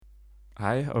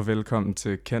Hej og velkommen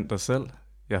til Kend dig selv.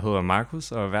 Jeg hedder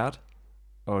Markus og er vært,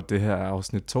 og det her er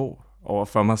afsnit 2.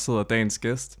 Overfor mig sidder dagens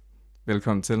gæst.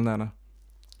 Velkommen til, Nana.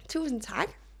 Tusind tak.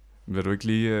 Vil du ikke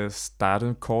lige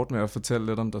starte kort med at fortælle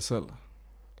lidt om dig selv?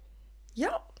 Jo,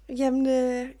 jamen,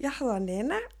 jeg hedder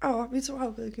Nana, og vi to har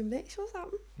jo gået i gymnasiet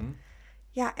sammen.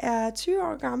 Jeg er 20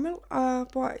 år gammel og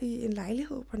bor i en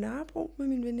lejlighed på Nørrebro med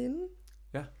min veninde.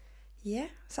 Ja. Ja,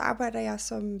 så arbejder jeg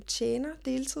som tjener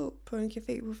deltid på en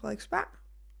café på Frederiksberg,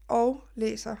 og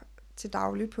læser til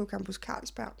daglig på Campus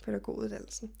Carlsberg,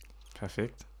 pædagoguddannelsen.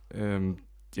 Perfekt.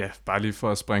 Bare lige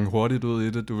for at springe hurtigt ud i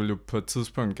det. Du vil jo på et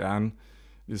tidspunkt gerne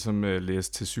ligesom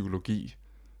læse til psykologi.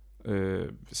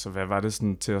 Så hvad var det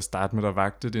sådan til at starte med, der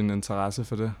vagte din interesse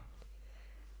for det?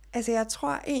 Altså, jeg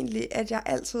tror egentlig, at jeg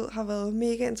altid har været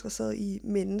mega interesseret i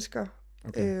mennesker.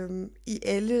 Okay. I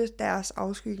alle deres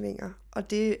afskygninger. Og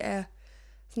det er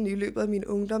sådan i løbet af mine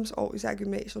ungdomsår, især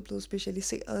gymnasiet, blevet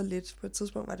specialiseret lidt. På et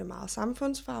tidspunkt var det meget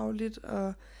samfundsfagligt,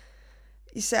 og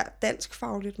især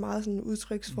danskfagligt, meget sådan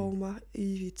udtryksformer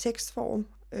i tekstform.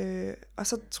 Og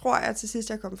så tror jeg til sidst,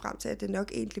 jeg kom frem til, at det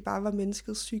nok egentlig bare var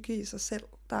menneskets psyke i sig selv,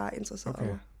 der interesserede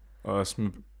mig. Og også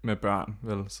med børn,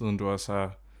 vel? Siden du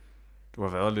har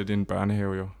været lidt i en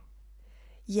børnehave, jo.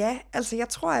 Ja, altså jeg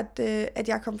tror, at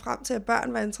jeg kom frem til, at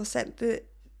børn var interessante,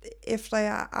 efter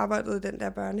jeg arbejdede i den der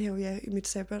børnehave i mit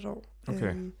sabbatår.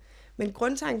 Okay. Men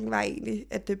grundtanken var egentlig,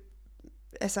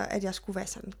 at jeg skulle være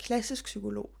sådan en klassisk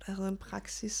psykolog, der havde en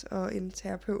praksis og en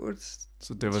terapeut.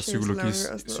 Så det var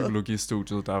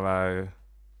psykologistudiet,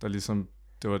 der ligesom,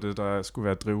 det var det, der skulle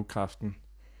være drivkraften?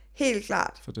 Helt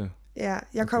klart. For det? Ja,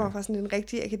 jeg kommer fra sådan en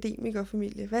rigtig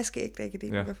akademikerfamilie, vaskeægte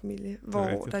akademikerfamilie,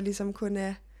 hvor der ligesom kun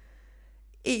er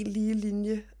en lige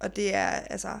linje, og det er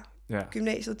altså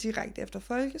gymnasiet direkte efter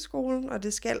folkeskolen, og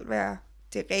det skal være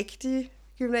det rigtige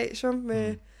gymnasium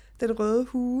med den røde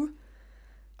hue,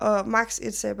 og maks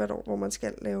et sabbatår, hvor man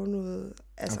skal lave noget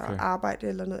arbejde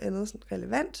eller noget andet sådan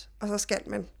relevant, og så skal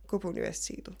man gå på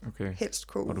universitetet. Okay. Helst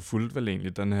KU. Og du fulgte vel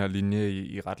egentlig den her linje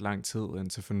i ret lang tid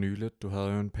indtil for nyligt? Du havde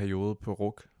jo en periode på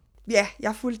RUC. Ja,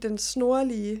 jeg fulgte den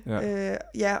snorlige,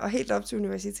 og helt op til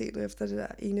universitetet efter det der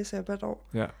ene sabbatår.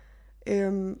 Ja.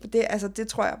 Det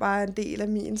tror jeg bare er en del af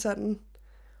min sådan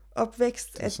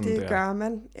opvækst, at det gør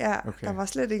man. Ja, okay. Der var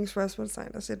slet ingen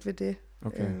spørgsmålstegn at sætte ved det.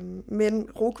 Okay.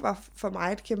 Men RUC var for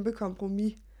mig et kæmpe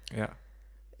kompromis. Ja.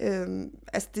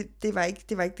 Det var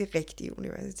ikke det rigtige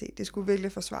universitet. Det skulle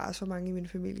virkelig forsvares for mange i min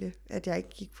familie, at jeg ikke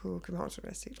gik på Københavns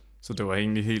Universitet. Så det var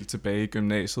egentlig helt tilbage i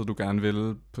gymnasiet, du gerne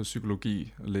ville på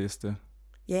psykologi og læse det?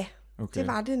 Ja, det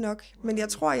var det nok. Men jeg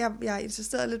tror, jeg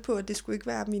insisterede lidt på, at det skulle ikke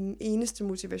være min eneste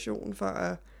motivation for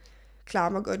at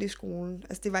klare mig godt i skolen.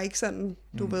 Altså det var ikke sådan,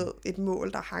 du ved, et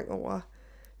mål, der hang over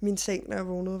min seng, når jeg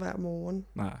vågnede hver morgen.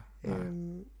 Nej.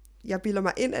 Jeg bilder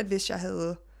mig ind, at hvis jeg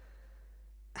havde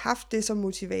haft det som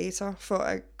motivator for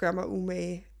at gøre mig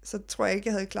umage, så tror jeg ikke,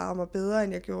 jeg havde klaret mig bedre,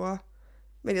 end jeg gjorde.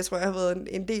 Men jeg tror, jeg har været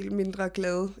en del mindre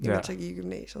glad, end at tage i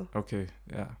gymnasiet. Okay,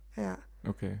 ja.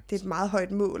 Okay. Det er et meget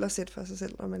højt mål at sætte for sig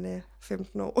selv, når man er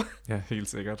 15 år. Ja, helt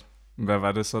sikkert. Hvad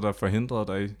var det så, der forhindrede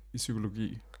dig i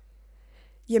psykologi?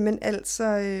 Jamen altså,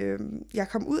 jeg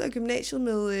kom ud af gymnasiet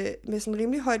med sådan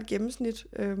rimelig højt gennemsnit,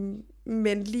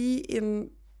 men lige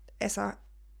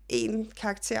en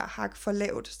karakterhak for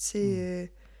lavt til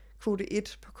kvote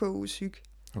 1 på KU Psyk.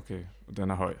 Okay, og den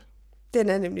er høj. Den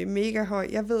er nemlig mega høj.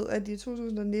 Jeg ved, at i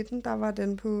 2019, der var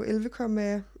den på 11,8.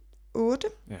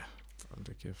 Ja, hold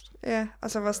da kæft. Ja,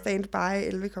 og så var standby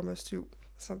 11,7.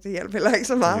 Så det hjalp heller ikke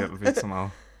så meget. Det hjalp ikke så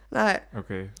meget? Nej.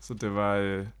 Okay, så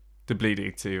det blev det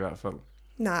ikke til i hvert fald?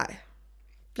 Nej,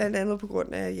 blandt andet på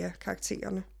grund af,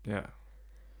 karaktererne. Ja.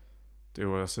 Det er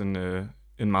jo også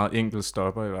en meget enkel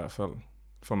stopper i hvert fald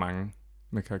for mange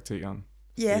med karakteren.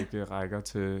 Ja. Det ikke rækker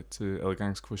til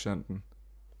adgangskvotienten.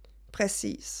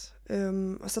 Præcis.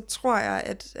 Og så tror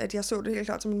jeg, at jeg så det helt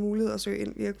klart som en mulighed at søge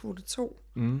ind via kvote 2.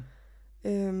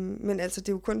 Men altså, det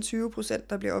er jo kun 20%,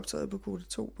 der bliver optaget på kvote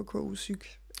 2 på KU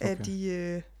Psyk. Okay. Af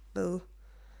de,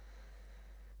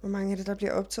 hvor mange er det, der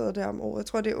bliver optaget der om året? Jeg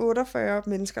tror, det er 48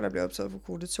 mennesker, der bliver optaget på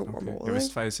kvote 2 om året. Jeg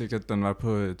vidste faktisk ikke, at den var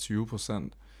på 20%.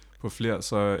 På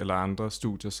flere eller andre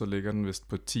studier, så ligger den vist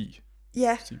på 10%.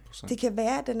 Ja, 10%. Det kan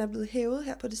være, at den er blevet hævet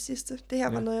her på det sidste. Det her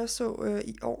var noget, jeg så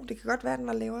i år. Det kan godt være, at den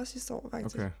var lavere sidste år,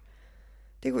 faktisk. Okay.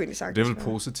 Det kunne egentlig sagtens være. Det er vel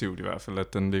positivt i hvert fald,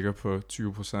 at den ligger på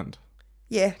 20%.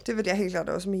 Ja, det vil jeg helt klart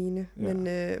også mene. Ja.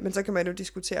 Men så kan man jo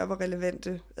diskutere, hvor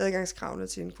relevante adgangskravene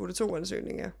til en kvote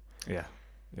 2-ansøgning er. Ja.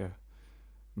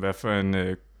 Hvad for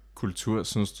en kultur,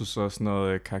 synes du så, sådan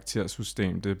noget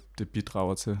karaktersystem, det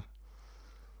bidrager til?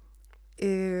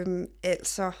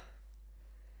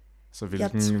 Så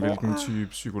hvilken type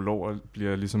psykologer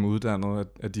bliver ligesom uddannet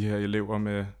af de her elever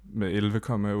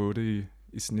med 11,8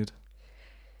 i snit?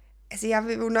 Altså jeg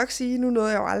vil jo nok sige, nu nåede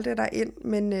jeg jo aldrig derind,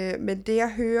 men det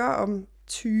jeg hører om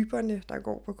typerne, der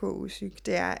går på KU Psyk,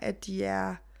 det er, at de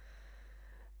er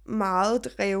meget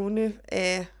drevne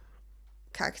af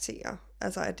karakterer.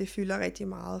 Altså at det fylder rigtig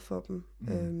meget for dem.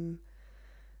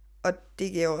 Og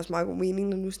det giver jo også meget god mening,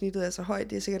 når nu snittet er så højt.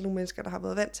 Det er sikkert nogle mennesker, der har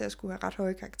været vant til at skulle have ret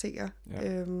høje karakterer.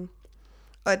 Ja.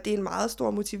 Og at det er en meget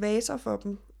stor motivator for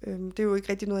dem. Det er jo ikke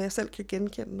rigtig noget, jeg selv kan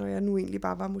genkende, når jeg nu egentlig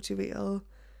bare var motiveret,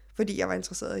 fordi jeg var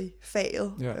interesseret i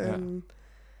faget. Ja.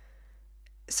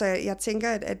 Så jeg tænker,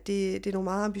 at det er nogle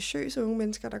meget ambitiøse unge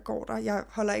mennesker, der går der. Jeg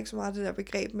holder ikke så meget af det der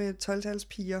begreb med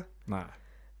 12-talspiger. Nej.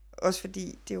 Også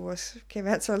fordi det jo også kan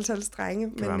være 12-talsdrenge.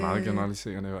 Det kan være meget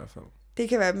generaliserende i hvert fald. Det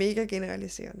kan være mega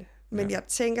generaliserende. Men jeg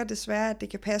tænker desværre, at det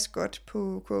kan passe godt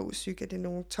på KU Psyk, at det er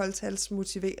nogle 12-tals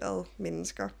motiverede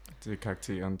mennesker. Det er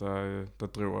karakteren, der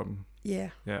driver dem. Ja.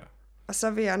 Og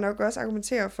så vil jeg nok også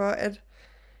argumentere for, at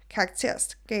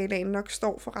karakterskalaen nok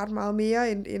står for ret meget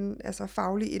mere end altså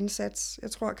faglig indsats.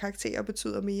 Jeg tror, at karakterer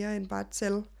betyder mere end bare et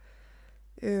tal.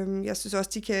 Jeg synes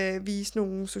også, de kan vise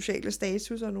nogle sociale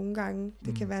statuser nogle gange.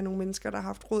 Det kan være nogle mennesker, der har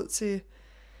haft råd til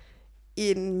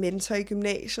en mentor i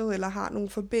gymnasiet, eller har nogle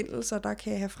forbindelser, der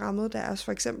kan have fremmet deres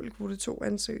for eksempel kvote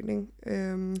 2-ansøgning.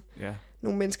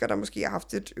 Nogle mennesker, der måske har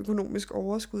haft et økonomisk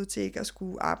overskud til ikke at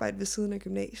skulle arbejde ved siden af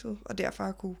gymnasiet, og derfor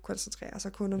har kunne koncentrere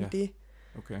sig kun om det.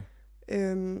 Okay.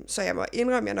 Så jeg må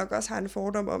indrømme, at jeg nok også har en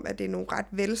fordom om, at det er nogle ret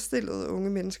velstillede unge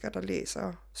mennesker, der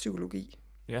læser psykologi.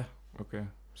 Ja, okay.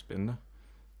 Spændende.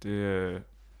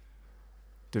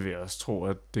 Det vil jeg også tro,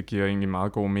 at det giver egentlig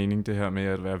meget god mening, det her med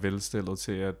at være velstillet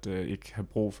til at ikke have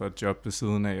brug for et job ved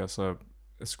siden af, og så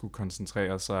at skulle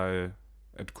koncentrere sig,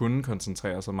 at kunne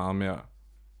koncentrere sig meget mere.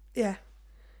 Ja,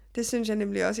 det synes jeg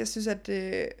nemlig også. Jeg synes, at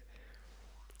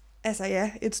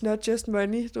it's not just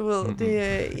money, du ved.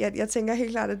 Jeg tænker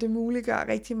helt klart, at det muliggør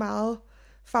rigtig meget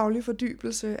faglig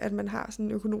fordybelse, at man har sådan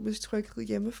en økonomisk tryghed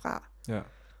hjemmefra. Ja.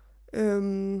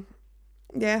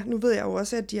 Nu ved jeg jo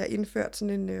også, at de har indført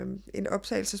sådan en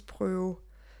optagelsesprøve,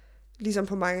 ligesom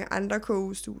på mange andre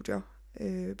KU-studier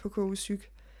på KU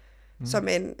Psyk, som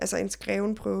er en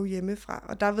skreven prøve hjemmefra.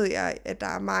 Og der ved jeg, at der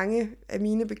er mange af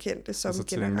mine bekendte, som altså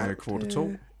generelt... Altså kvote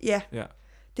 2? Ja,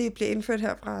 det bliver indført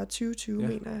her fra 2020,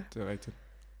 mener jeg. Det er rigtigt.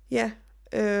 Ja,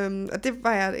 og det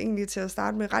var jeg egentlig til at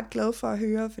starte med ret glad for at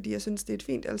høre, fordi jeg synes, det er et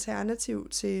fint alternativ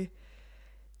til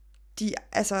de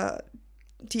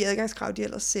adgangskrav, de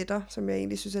ellers sætter, som jeg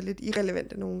egentlig synes er lidt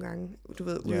irrelevante nogle gange. Du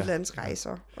ved,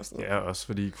 udlandsrejser og sådan noget. Ja, også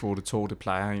fordi kvote 2, det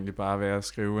plejer egentlig bare at være at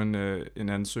skrive en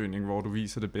ansøgning, hvor du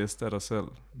viser det bedste af dig selv.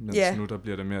 Mens nu der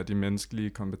bliver det mere de menneskelige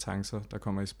kompetencer, der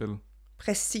kommer i spil.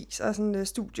 Præcis, og sådan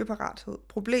studieparathed.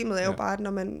 Problemet er jo bare, at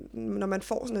når man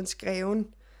får sådan en skreven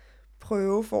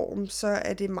prøveform, så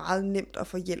er det meget nemt at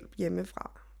få hjælp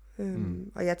hjemmefra.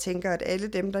 Og jeg tænker, at alle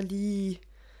dem, der lige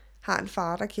har en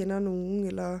far, der kender nogen,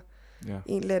 eller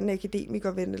en eller anden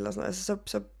akademikerven, eller sådan noget,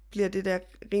 så bliver det der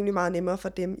rimelig meget nemmere for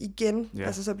dem igen.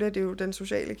 Altså så bliver det jo den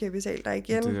sociale kapital, der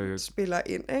igen spiller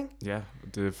ind, ikke? Ja,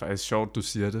 det er faktisk sjovt, du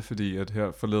siger det, fordi at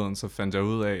her forleden, så fandt jeg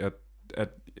ud af, at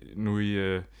nu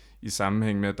i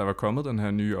sammenhæng med, at der var kommet den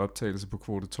her nye optagelse på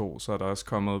kvote 2, så er der også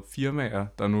kommet firmaer,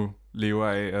 der nu lever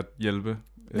af at hjælpe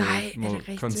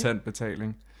mod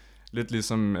kontantbetaling. Lidt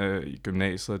ligesom i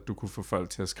gymnasiet, at du kunne få folk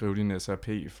til at skrive din SRP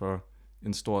for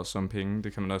en stor sum penge.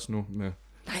 Det kan man også nu med...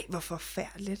 Nej, hvor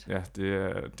forfærdeligt. Ja, det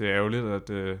er ærgerligt, at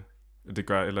det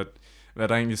gør, eller hvad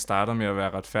der egentlig starter med at være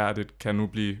retfærdigt, kan nu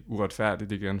blive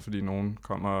uretfærdigt igen, fordi nogen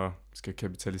kommer og skal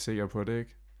kapitalisere på det,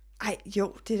 ikke? Ej,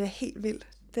 jo, det er da helt vildt.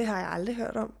 Det har jeg aldrig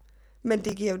hørt om. Men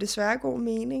det giver jo desværre god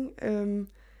mening.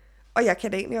 Og jeg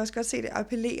kan da egentlig også godt se det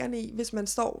appellerende i, hvis man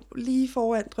står lige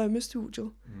foran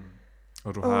drømmestudiet.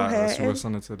 Og du har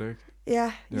ressourcerne til det, ikke?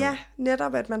 Ja,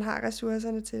 netop at man har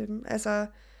ressourcerne til dem. Altså,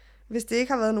 hvis det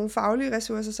ikke har været nogle faglige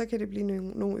ressourcer, så kan det blive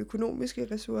nogle økonomiske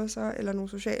ressourcer, eller nogle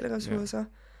sociale ressourcer.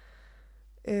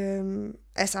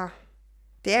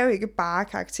 Det er jo ikke bare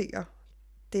karakterer,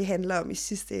 det handler om i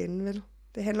sidste ende, vel?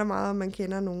 Det handler meget om, man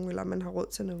kender nogen, eller man har råd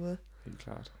til noget. Helt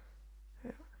klart.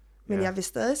 Men jeg vil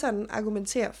stadig sådan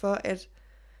argumentere for,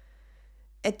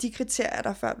 at de kriterier,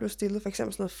 der før blev stillet, for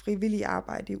eksempel sådan noget frivillig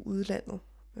arbejde i udlandet,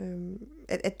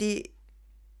 at det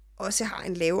også har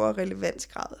en lavere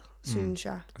relevansgrad, synes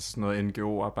jeg. Altså sådan noget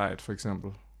NGO-arbejde for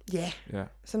eksempel. Ja.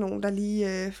 Så nogen, der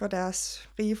lige får deres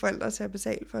rige forældre til at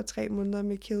betale for 3 måneder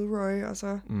med Kilroy, og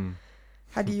så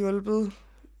har de hjulpet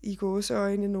i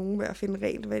gåseøjne nogen med at finde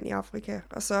rent vand i Afrika,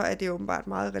 og så er det åbenbart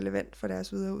meget relevant for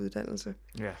deres videre uddannelse.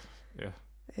 Ja.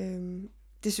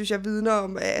 det synes jeg vidner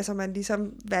om, altså man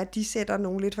ligesom værdisætter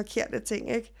nogle lidt forkerte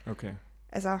ting, ikke? Okay.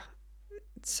 Altså,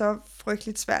 så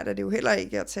frygteligt svært er det jo heller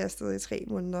ikke at tage afsted i 3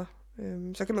 måneder.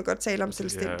 Så kan man godt tale om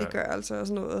selvstændiggørelse og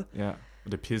sådan noget. Ja, og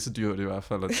det er pissedyrt i hvert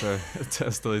fald at tage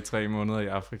afsted i 3 måneder i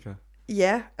Afrika.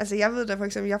 Ja, altså jeg ved da for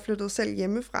eksempel, jeg flyttede selv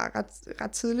hjemmefra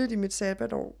ret tidligt i mit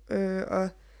sabbatår, og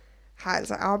har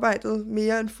altså arbejdet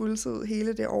mere end fuldtid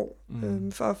hele det år,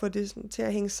 for at få det sådan, til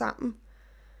at hænge sammen.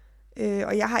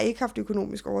 Og jeg har ikke haft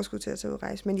økonomisk overskud til at tage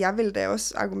udrejse, men jeg vil da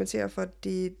også argumentere for, at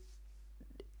det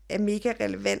er mega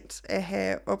relevant at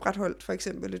have opretholdt for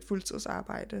eksempel et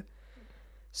fuldtidsarbejde.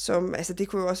 Som, altså det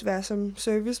kunne jo også være som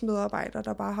servicemedarbejder,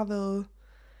 der bare har været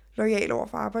loyal over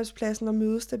for arbejdspladsen og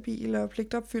mødestabil og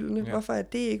pligtopfyldende. Ja. Hvorfor er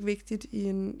det ikke vigtigt i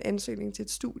en ansøgning til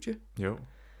et studie? Jo.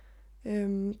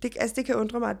 Det kan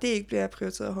undre mig, at det ikke bliver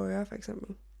prioriteret højere, for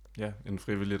eksempel. Ja, en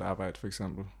frivilligt arbejde, for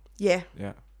eksempel. Ja.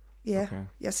 Ja. Okay.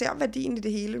 Jeg ser værdien i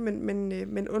det hele,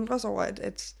 men undres over,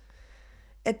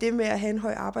 at det med at have en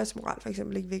høj arbejdsmoral, for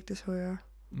eksempel, ikke vægtes højere.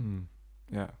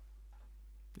 Ja.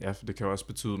 Ja, for det kan jo også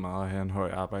betyde meget at have en høj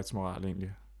arbejdsmoral,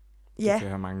 egentlig. Ja. Det kan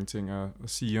have mange ting at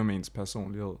sige om ens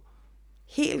personlighed.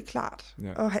 Helt klart.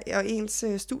 Ja. Og ens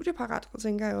studieparathed,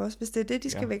 tænker jeg også, hvis det er det, de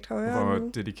skal vægte højere. Hvor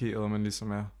dedikeret man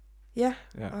ligesom er. Ja.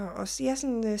 Og også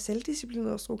sådan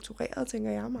selvdisciplineret og struktureret,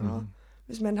 tænker jeg meget.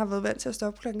 Hvis man har været vant til at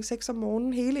stoppe klokken 6 om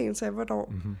morgenen hele ens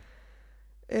sabbatår.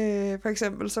 For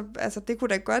eksempel, så altså, det kunne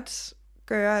da godt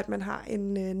gøre, at man har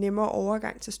en nemmere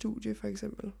overgang til studie, for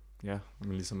eksempel. Ja, og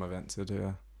man ligesom er vant til det,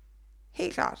 ja.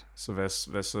 Helt klart. Så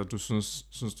hvad så? Du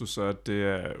synes du så, at det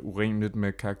er urimeligt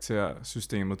med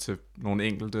karaktersystemet til nogle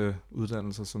enkelte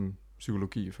uddannelser, som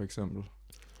psykologi for eksempel?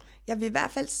 Jeg vil i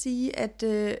hvert fald sige,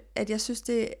 at jeg synes,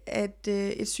 det er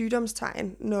et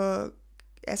sygdomstegn, når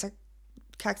altså,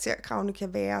 karakterkravene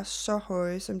kan være så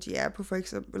høje, som de er på for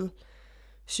eksempel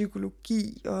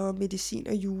psykologi og medicin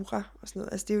og jura og sådan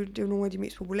noget. Altså, det er jo nogle af de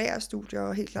mest populære studier,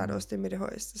 og helt klart også det med det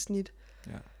højeste snit.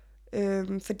 Ja.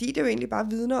 Fordi det jo egentlig bare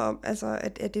vidner om, altså,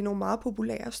 at det er nogle meget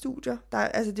populære studier.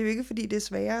 Altså, det er jo ikke, fordi det er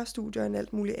sværere studier end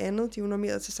alt muligt andet. De er jo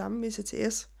normeret til samme med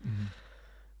CTS.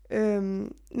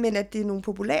 Men at det er nogle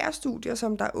populære studier,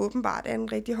 som der åbenbart er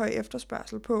en rigtig høj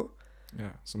efterspørgsel på. Ja,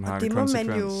 som har og det en må konsekvens.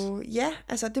 man jo, ja,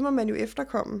 altså det må man jo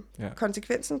efterkomme. Ja.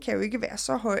 Konsekvensen kan jo ikke være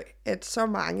så høj, at så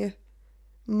mange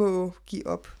må give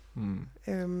op.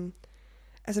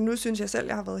 Altså nu synes jeg selv,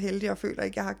 jeg har været heldig og føler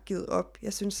ikke, jeg har givet op.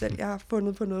 Jeg synes selv, jeg har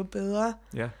fundet på noget bedre.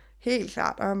 Ja. Helt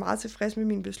klart, og er meget tilfreds med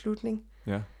min beslutning.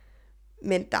 Ja.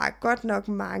 Men der er godt nok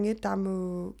mange, der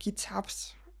må give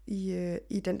tabt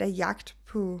i den der jagt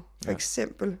på for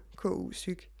eksempel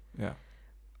KU-psyk. Ja.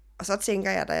 Og så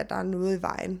tænker jeg, at der er noget i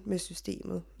vejen med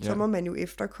systemet. Så må man jo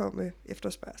efterkomme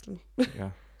efterspørgselen. Ja,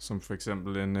 som for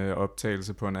eksempel en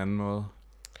optagelse på en anden måde.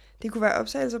 Det kunne være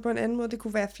optagelser på en anden måde. Det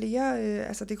kunne være flere,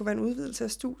 altså det kunne være en udvidelse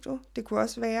af studiet. Det kunne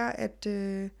også være, at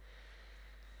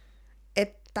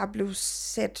der blev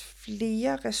sat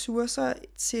flere ressourcer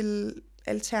til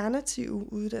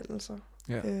alternative uddannelser.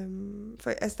 Ja. For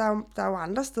altså, der er jo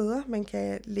andre steder, man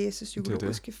kan læse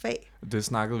psykologiske fag. Det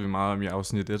snakkede vi meget om i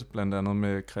afsnit 1, blandt andet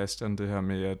med Christian, det her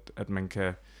med, at man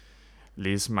kan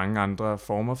læse mange andre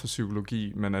former for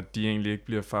psykologi, men at de egentlig ikke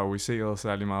bliver favoriseret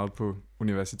særlig meget på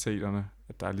universiteterne.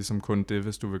 At der er ligesom kun det,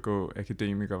 hvis du vil gå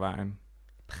akademikervejen.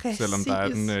 Præcis. Selvom der er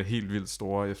den helt vildt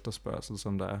store efterspørgsel,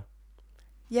 som der er.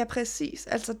 Ja, præcis.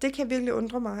 Altså det kan virkelig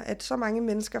undre mig, at så mange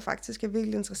mennesker faktisk er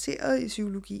virkelig interesserede i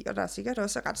psykologi, og der er sikkert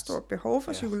også et ret stort behov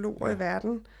for psykologer i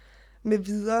verden med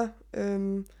videre.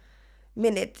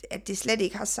 Men at det slet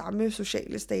ikke har samme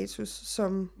sociale status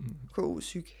som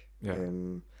KU-psyk. Ja.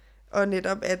 Og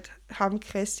netop at ham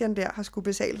Christian der har skulle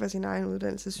betale for sin egen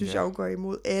uddannelse, synes jeg jo går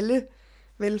imod alle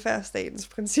velfærdsstatens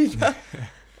principper.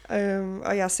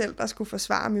 Og jeg selv, der skulle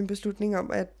forsvare min beslutning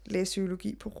om at læse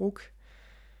psykologi på RUC.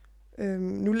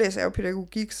 Nu læser jeg jo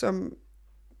pædagogik, som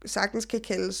sagtens kan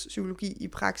kaldes psykologi i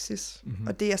praksis,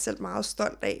 og det er jeg selv meget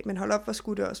stolt af, men hold op, hvor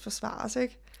skulle det også forsvares,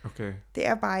 ikke? Okay. Det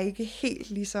er bare ikke helt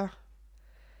lige så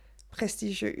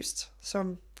prestigiøst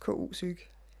som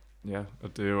KU-psyk. Ja,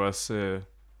 og det er jo også...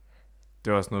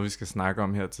 Det er også noget, vi skal snakke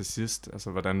om her til sidst.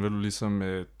 Altså, hvordan vil du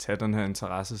ligesom tage den her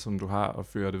interesse, som du har, og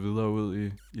føre det videre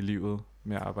ud i livet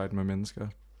med at arbejde med mennesker?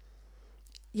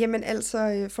 Jamen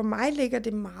altså, for mig ligger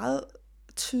det meget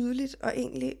tydeligt og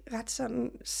egentlig ret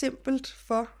sådan simpelt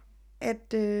for,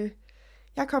 at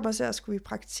jeg kommer til at skulle i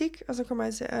praktik, og så kommer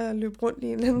jeg til at løbe rundt i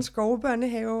en eller anden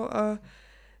skovbørnehave og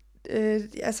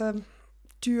altså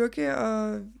dyrke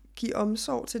og give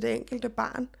omsorg til det enkelte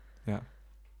barn. Ja.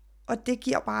 Og det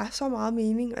giver bare så meget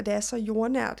mening, og det er så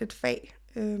jordnært et fag,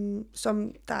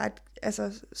 som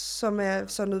er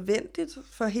så nødvendigt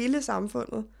for hele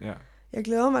samfundet. Ja. Jeg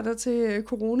glæder mig der til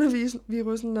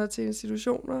coronavirusen og til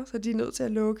institutioner, så de er nødt til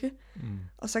at lukke.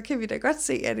 Og så kan vi da godt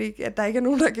se, at der ikke er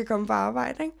nogen, der kan komme på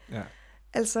arbejde. Ikke? Ja.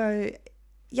 Altså,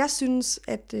 jeg synes,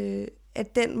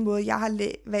 at den måde, jeg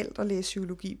har valgt at læse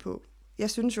psykologi på, jeg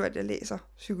synes jo, at jeg læser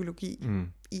psykologi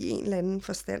i en eller anden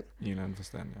forstand. I en eller anden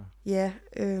forstand, ja. Ja,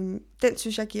 den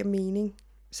synes jeg giver mening.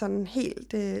 Sådan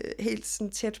helt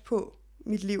sådan tæt på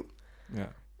mit liv. Ja.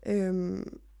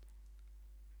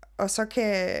 Og så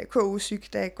kan KU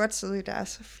Psyk da godt sidde i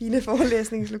deres fine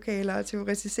forelæsningslokaler og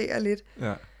teoretisere lidt.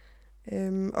 Ja.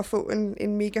 Og få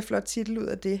en mega flot titel ud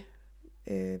af det.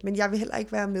 Men jeg vil heller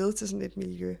ikke være med til sådan et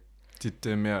miljø.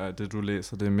 Det du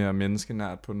læser, det er mere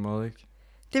menneskenært på en måde, ikke?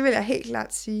 Det vil jeg helt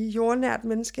klart sige. Jordnært,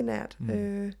 menneskenært.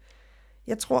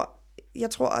 Jeg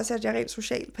tror også, at jeg rent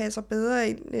socialt passer bedre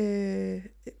ind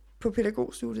på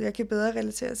pædagogstudiet. Jeg kan bedre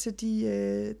relatere til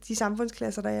de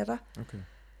samfundsklasser, der er der. Okay.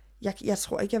 Jeg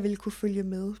tror ikke, jeg ville kunne følge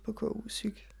med på KU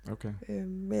Psyk. Okay.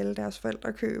 Med alle deres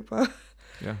forældrekøb og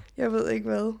ja. Jeg ved ikke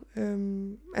hvad.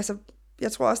 Altså,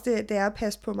 jeg tror også, det er at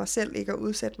passe på mig selv, ikke at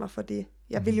udsætte mig for det.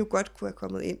 Jeg ville jo godt kunne have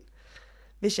kommet ind,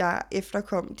 hvis jeg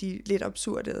efterkom de lidt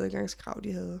absurde adgangskrav,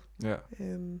 de havde. Ja.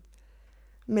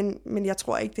 Men jeg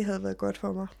tror ikke, det havde været godt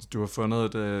for mig. Du har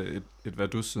fundet et hvad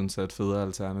du synes er et federe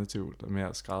alternativ, der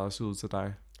mere skræddersyet til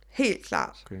dig? Helt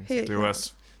klart. Okay. Helt det er jo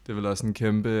også, det er vel også en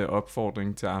kæmpe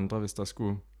opfordring til andre, hvis der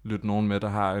skulle lytte nogen med, der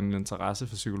har en interesse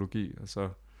for psykologi, og så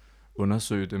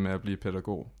undersøge det med at blive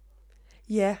pædagog.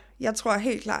 Ja, jeg tror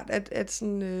helt klart, at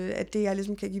det, jeg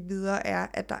ligesom kan give videre, er,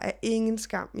 at der er ingen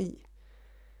skam i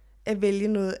at vælge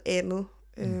noget andet.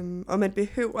 Og man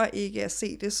behøver ikke at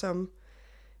se det som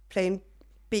plan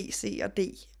B, C og D,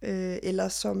 eller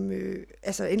som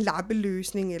en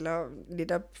lappeløsning, eller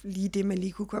netop lige det, man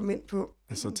lige kunne komme ind på.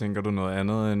 Så tænker du noget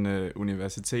andet end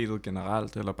universitetet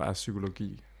generelt, eller bare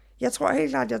psykologi? Jeg tror helt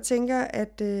klart, jeg tænker,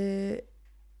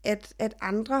 at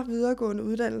andre videregående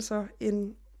uddannelser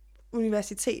end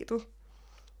universitetet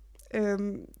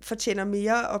fortjener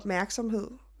mere opmærksomhed.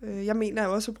 Jeg mener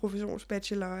også, at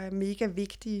professionsbachelor er mega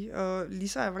vigtige og lige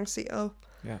så avanceret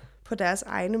på deres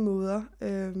egne måder.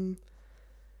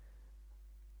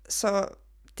 Så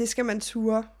det skal man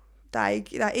ture. Der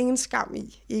er ingen skam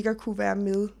i ikke at kunne være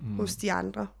med hos de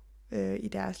andre i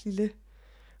deres lille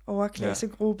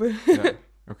overklassegruppe. Ja,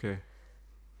 okay.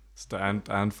 Så der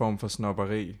er en form for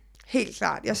snobberi. Helt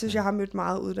klart. Jeg synes, jeg har mødt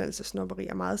meget uddannelsesnobberi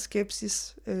og meget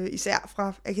skepsis, især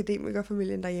fra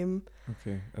akademikerfamilien derhjemme.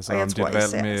 Okay, altså om dit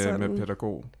valg med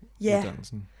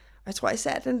pædagoguddannelsen. Ja, og jeg tror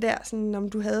især den der, sådan, om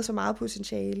du havde så meget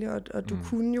potentiale, og du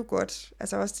kunne jo godt.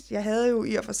 Altså også, jeg havde jo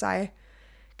i og for sig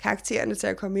karaktererne til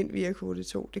at komme ind via kvote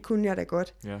 2. Det kunne jeg da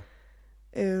godt. Ja.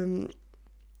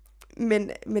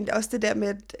 Men også det der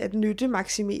med at nytte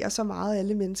maksimere så meget af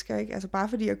alle mennesker, ikke? Altså bare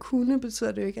fordi jeg kunne,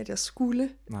 betyder det jo ikke, at jeg skulle.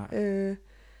 Nej.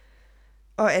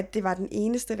 Og at det var den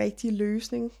eneste rigtige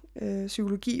løsning.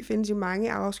 Psykologi findes i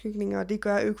mange afskygninger, og det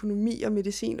gør økonomi og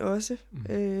medicin også.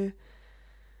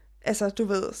 Altså, du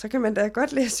ved, så kan man da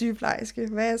godt læse sygeplejerske.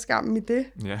 Hvad er skammen i det?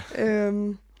 Ja.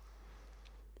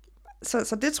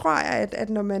 Så det tror jeg, at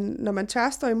når man tør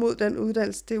stå imod den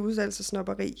uddannelse, det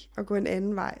uddannelsesnobberi, og gå en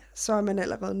anden vej, så er man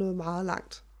allerede nået meget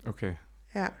langt. Okay.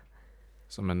 Ja.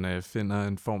 Så man finder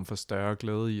en form for større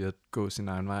glæde i at gå sin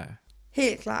egen vej?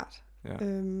 Helt klart. Ja.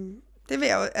 Det vil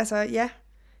jeg jo, altså ja,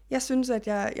 jeg synes, at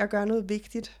jeg gør noget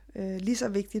vigtigt, lige så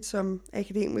vigtigt som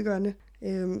akademikerne.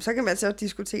 Så kan man så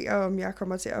diskutere, om jeg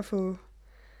kommer til at få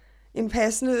en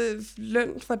passende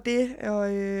løn for det,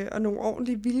 og nogle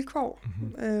ordentlige vilkår.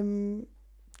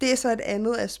 Det er så et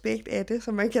andet aspekt af det,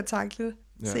 som man kan takle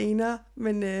senere.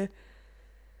 Men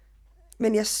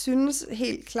jeg synes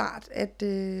helt klart,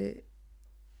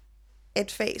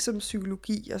 at fag som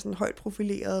psykologi og sådan højt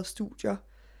profilerede studier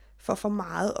får for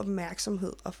meget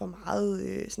opmærksomhed og for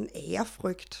meget sådan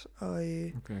ærefrygt.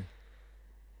 Okay.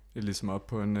 Det er ligesom op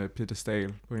på en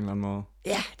pedestal på en eller anden måde.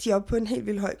 Ja, de er oppe på en helt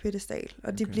vildt høj pedestal,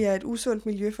 og det bliver et usundt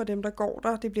miljø for dem, der går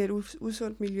der. Det bliver et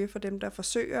usundt miljø for dem, der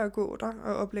forsøger at gå der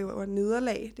og oplever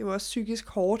nederlag. Det er jo også psykisk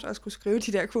hårdt at skulle skrive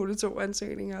de der kvote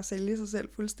 2-ansøgninger og sælge sig selv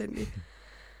fuldstændig.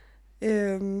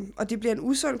 Og det bliver en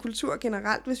usund kultur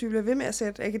generelt, hvis vi bliver ved med at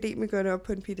sætte akademikerne op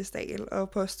på en pedestal og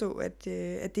påstå, at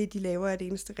det, de laver, er det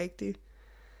eneste rigtige.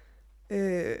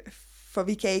 For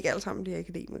vi kan ikke alle sammen blive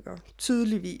akademikere.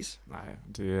 Tydeligvis. Nej,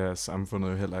 det er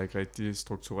samfundet jo heller ikke rigtig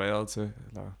struktureret til.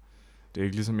 Eller det er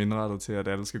ikke ligesom indrettet til, at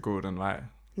alle skal gå den vej.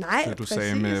 Nej, det du præcis.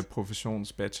 sagde med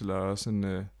professionsbachelor er også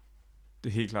det er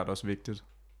helt klart også vigtigt.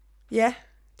 Ja,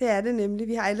 det er det nemlig.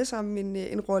 Vi har alle sammen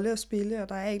en rolle at spille, og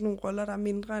der er ikke nogen roller, der er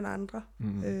mindre end andre.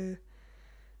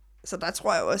 Så der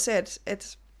tror jeg også,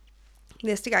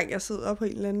 næste gang jeg sidder på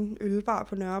en eller anden ølbar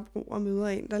på Nørrebro og møder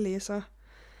en, der læser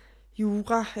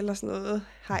jura eller sådan noget,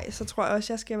 så tror jeg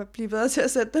også, jeg skal blive bedre til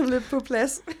at sætte dem lidt på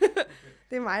plads.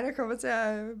 Det er mig, der kommer til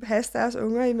at passe deres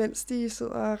unger, imens de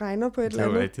sidder og regner på et eller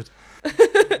andet. Det er jo rigtigt.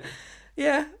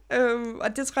 Ja,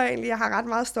 og det tror jeg egentlig, jeg har ret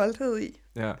meget stolthed i.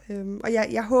 Ja. Og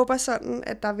jeg håber sådan,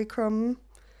 at der vil komme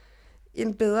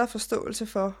en bedre forståelse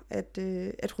for,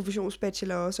 at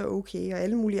professionsbachelor også er okay, og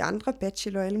alle mulige andre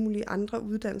bachelor og alle mulige andre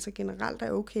uddannelser generelt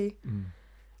er okay.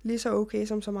 Lige så okay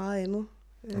som så meget andet.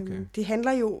 Okay. Det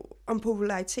handler jo om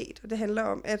popularitet, og det handler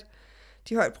om, at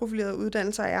de højt profilerede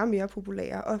uddannelser er mere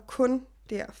populære, og kun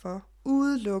derfor,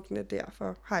 udelukkende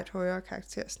derfor, har et højere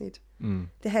karaktersnit.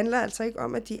 Det handler altså ikke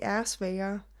om, at de er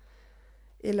sværere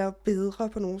eller bedre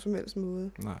på nogen som helst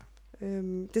måde. Nej.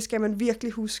 Det skal man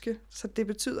virkelig huske, så det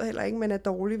betyder heller ikke, at man er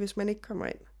dårlig, hvis man ikke kommer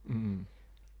ind.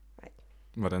 Nej.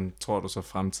 Hvordan tror du så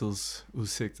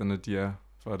fremtidsudsigterne de er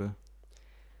for det?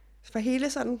 For hele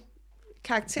sådan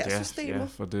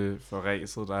karaktersystemet? Ja, for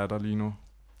ræset, der er der lige nu.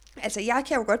 Altså, jeg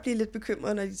kan jo godt blive lidt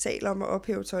bekymret, når de taler om at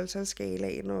ophæve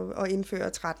 12-talsskalaen og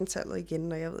indføre 13-tallet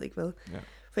igen, og jeg ved ikke hvad. Ja.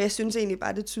 For jeg synes egentlig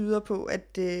bare, det tyder på,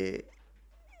 at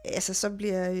så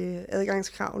bliver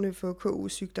adgangskravene for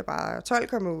KU-psyk der bare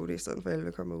 12,8 i stedet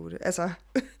for 11,8. Altså,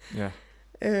 ja.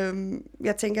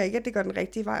 Jeg tænker ikke, at det går den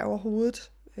rigtige vej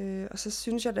overhovedet. Og så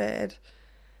synes jeg da,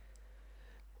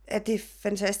 at det er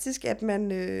fantastisk, at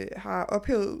man har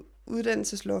ophævet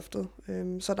uddannelsesloftet,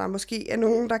 så der måske er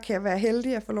nogen, der kan være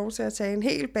heldige at få lov til at tage en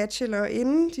hel bachelor,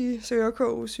 inden de søger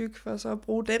KU-psyk, for så at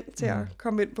bruge den til at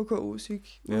komme ind på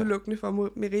KU-psyk, udelukkende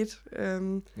for merit.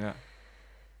 Ja.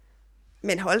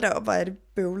 Men hold da op, hvor er det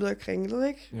bøvlet og kringlet,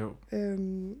 ikke? Jo.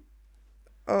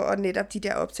 Og netop de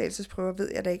der optagelsesprøver,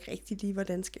 ved jeg da ikke rigtig lige,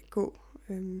 hvordan skal gå.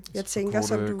 Jeg tænker,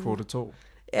 som du... Kvote 2.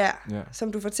 Ja,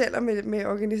 som du fortæller med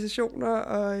organisationer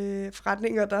og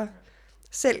forretninger, der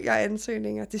sælger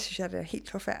ansøgninger, det synes jeg, det er helt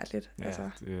forfærdeligt. Ja,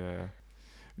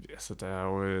 det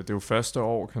er jo første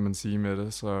år, kan man sige, med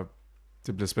det, så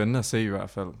det bliver spændende at se i hvert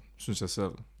fald, synes jeg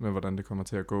selv, med hvordan det kommer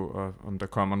til at gå, og om der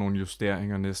kommer nogle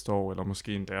justeringer næste år, eller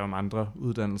måske endda om andre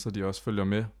uddannelser, de også følger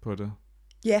med på det.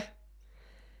 Ja,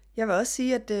 jeg vil også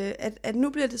sige, at nu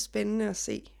bliver det spændende at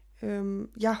se.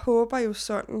 Jeg håber jo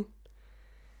sådan,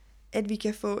 at vi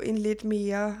kan få en lidt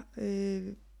mere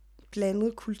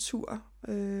blandet kultur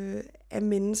af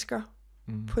mennesker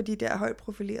på de der højt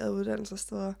profilerede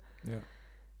uddannelsessteder. Ja.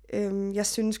 Jeg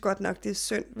synes godt nok, det er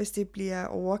synd, hvis det bliver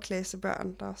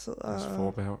overklassebørn, der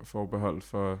sidder forbehold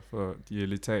for de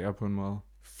elitære på en måde.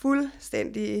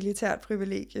 Fuldstændig elitært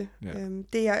privilegie. Ja.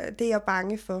 Det er jeg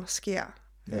bange for sker.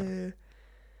 Ja.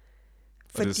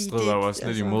 Og det strider jo også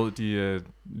lidt imod de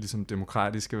ligesom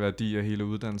demokratiske værdier, hele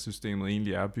uddannelsessystemet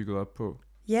egentlig er bygget op på.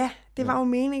 Ja, det var jo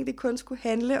meningen, det kun skulle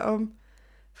handle om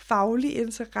faglig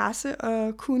interesse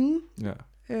og kunnen. Ja.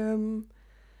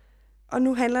 Og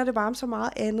nu handler det bare om så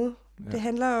meget andet. Ja. Det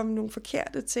handler om nogle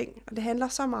forkerte ting, og det handler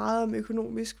så meget om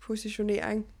økonomisk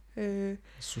positionering.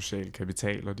 Social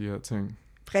kapital og de her ting.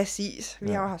 Præcis.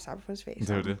 Vi har jo haft samfundsfag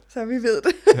sammen, det. Så vi ved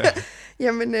det. Ja.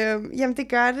 Jamen, det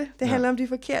gør det. Det handler om de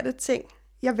forkerte ting.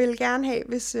 Jeg vil gerne have,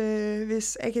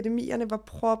 hvis akademierne var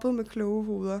proppet med kloge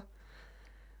hoveder,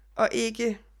 og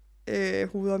ikke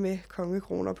hoveder med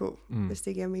kongekroner på, hvis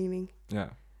det giver mening. Ja.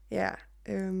 Ja.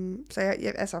 Så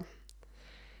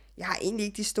jeg har egentlig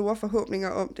ikke de store forhåbninger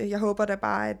om det. Jeg håber da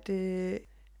bare,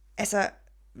 at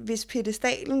hvis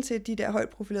pedestalen til de der højt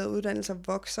profilerede uddannelser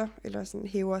vokser, eller sådan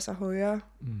hæver sig højere,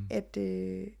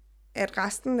 at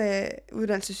resten af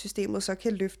uddannelsessystemet så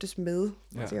kan løftes med.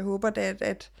 Ja. Altså jeg håber da,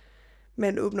 at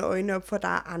man åbner øjnene op for, at der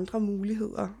er andre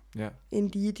muligheder,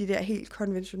 end lige de der helt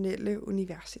konventionelle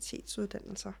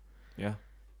universitetsuddannelser. Ja.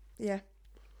 Ja.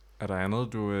 Er der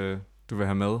andet, du vil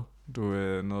have med?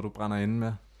 Noget, du brænder inde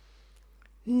med?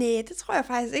 Nej, det tror jeg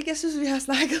faktisk ikke. Jeg synes, vi har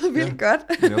snakket vildt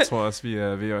godt. Jeg tror også, vi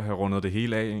er ved at have rundet det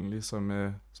hele af, egentlig, som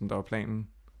der var planen.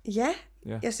 Ja,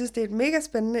 jeg synes, det er et mega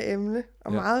spændende emne,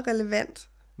 og meget relevant.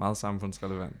 Meget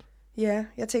samfundsrelevant. Ja,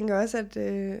 jeg tænker også, at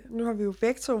nu har vi jo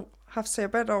begge to haft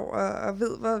sabbatår, og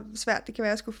ved, hvor svært det kan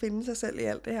være at skulle finde sig selv i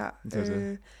alt det her.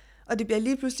 Det. Og det bliver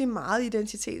lige pludselig meget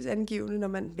identitetsangivende, når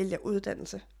man vælger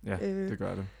uddannelse. Ja, det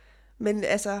gør det. Men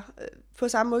altså, på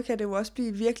samme måde kan det jo også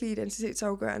blive virkelig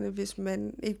identitetsafgørende, hvis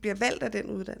man ikke bliver valgt af den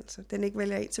uddannelse. Den ikke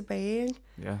vælger en tilbage, ikke?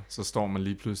 Ja, så står man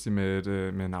lige pludselig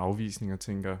med en afvisning og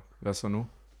tænker, hvad så nu?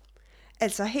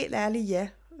 Altså helt ærligt, ja.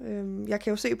 Jeg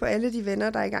kan jo se på alle de venner,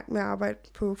 der er i gang med at arbejde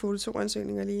på kvote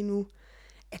 2-ansøgninger lige nu,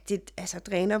 at det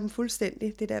dræner dem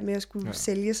fuldstændig, det der med at skulle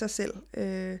sælge sig selv.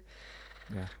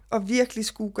 Og virkelig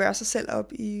skulle gøre sig selv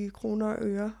op i kroner og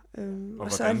øre.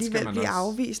 Og så alligevel blive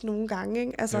afvist nogle gange.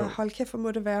 Ikke? Altså hold kæft, hvor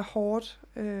må det være hårdt.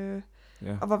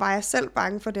 Ja. Og hvor var jeg selv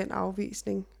bange for den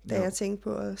afvisning, da jeg tænkte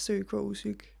på at søge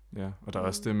KU-psyk. Ja, og der er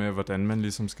også det med, hvordan man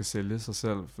ligesom skal sælge sig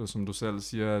selv. For som du selv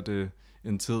siger, at det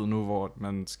en tid nu, hvor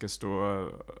man skal stå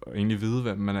og egentlig vide,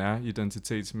 hvem man er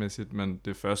identitetsmæssigt, men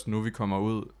det er først nu, vi kommer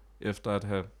ud, efter at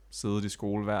have siddet i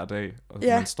skole hver dag, og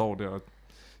man står der og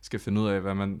skal finde ud af,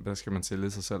 hvad skal man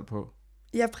sælge sig selv på.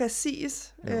 Ja,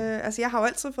 præcis. Altså, jeg har jo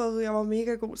altid fået at jeg var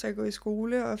mega god til at gå i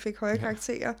skole, og fik høje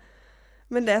karakterer.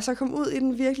 Men da jeg så kom ud i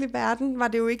den virkelige verden, var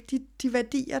det jo ikke de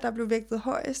værdier, der blev vægtet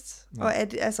højst. Ja. Og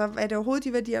er det overhovedet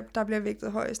de værdier, der bliver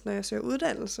vægtet højst, når jeg søger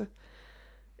uddannelse?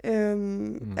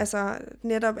 Altså,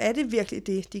 netop er det virkelig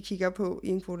det, de kigger på i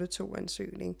en kvote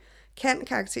 2-ansøgning? Kan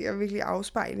karakterer virkelig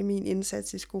afspejle min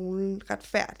indsats i skolen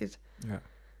retfærdigt? Ja.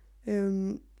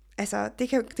 Altså, det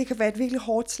kan være et virkelig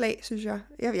hårdt slag, synes jeg.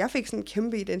 Jeg fik sådan en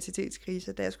kæmpe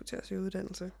identitetskrise, da jeg skulle til at søge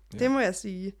uddannelse. Ja. Det må jeg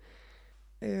sige.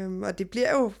 Og det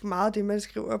bliver jo meget det, man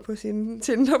skriver på sin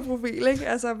Tinder-profil, ikke?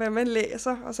 Altså, hvad man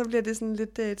læser, og så bliver det sådan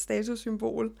lidt et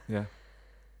statussymbol. Ja.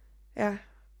 Ja.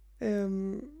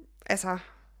 Altså,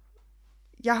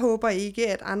 jeg håber ikke,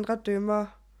 at andre dømmer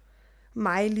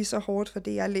mig lige så hårdt for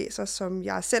det, jeg læser, som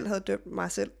jeg selv havde dømt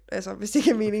mig selv. Altså, hvis det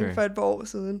giver mening for et par år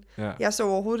siden. Ja. Jeg så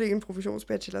overhovedet ikke en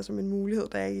professionsbachelor som en mulighed,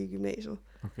 da jeg gik i gymnasiet.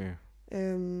 Okay.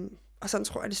 Og sådan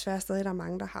tror jeg desværre stadig, der er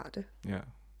mange, der har det. Ja.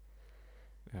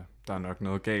 Ja, der er nok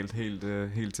noget galt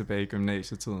helt tilbage i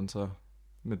gymnasietiden, så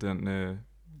med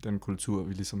den kultur,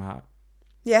 vi ligesom har.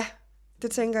 Ja,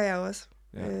 det tænker jeg også.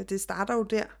 Ja. Det starter jo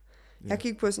der. Jeg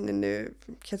gik på sådan en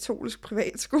katolsk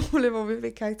privatskole, hvor vi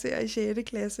fik karakterer i 6.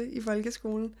 klasse i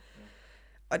folkeskolen.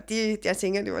 Og jeg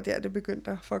tænker, det var der, det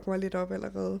begyndte at fuck mig lidt op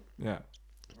allerede. Ja.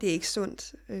 Det er ikke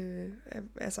sundt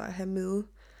at have med.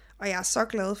 Og jeg er så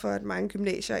glad for, at mange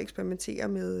gymnasier eksperimenterer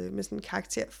med sådan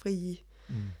karakterfrie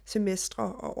semestre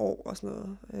og år og sådan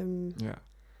noget.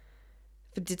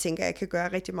 For det tænker jeg kan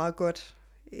gøre rigtig meget godt.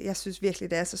 Jeg synes virkelig,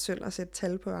 det er så synd at sætte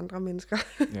tal på andre mennesker.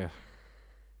 Ja.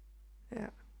 Ja.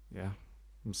 Ja,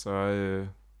 så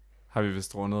har vi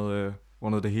vist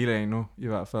rundet det hele af nu, i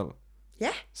hvert fald. Ja.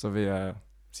 Så vil jeg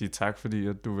sige tak, fordi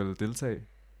at du ville deltage.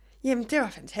 Jamen, det var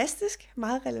fantastisk.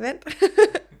 Meget relevant.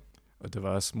 Og det var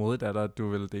også modigt af dig, at du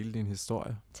ville dele din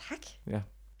historie. Tak. Ja.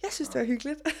 Jeg synes, det var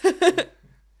hyggeligt.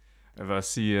 Jeg vil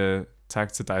også sige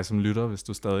tak til dig som lytter, hvis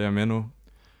du stadig er med nu.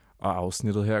 Og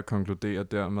afsnittet her konkluderer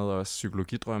dermed også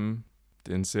Psykologidrømmen.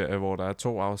 Det er en serie, hvor der er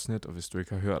 2 afsnit, og hvis du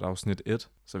ikke har hørt afsnit 1,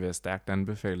 så vil jeg stærkt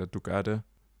anbefale, at du gør det.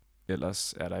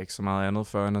 Ellers er der ikke så meget andet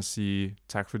for end at sige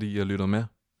tak, fordi I har lyttet med.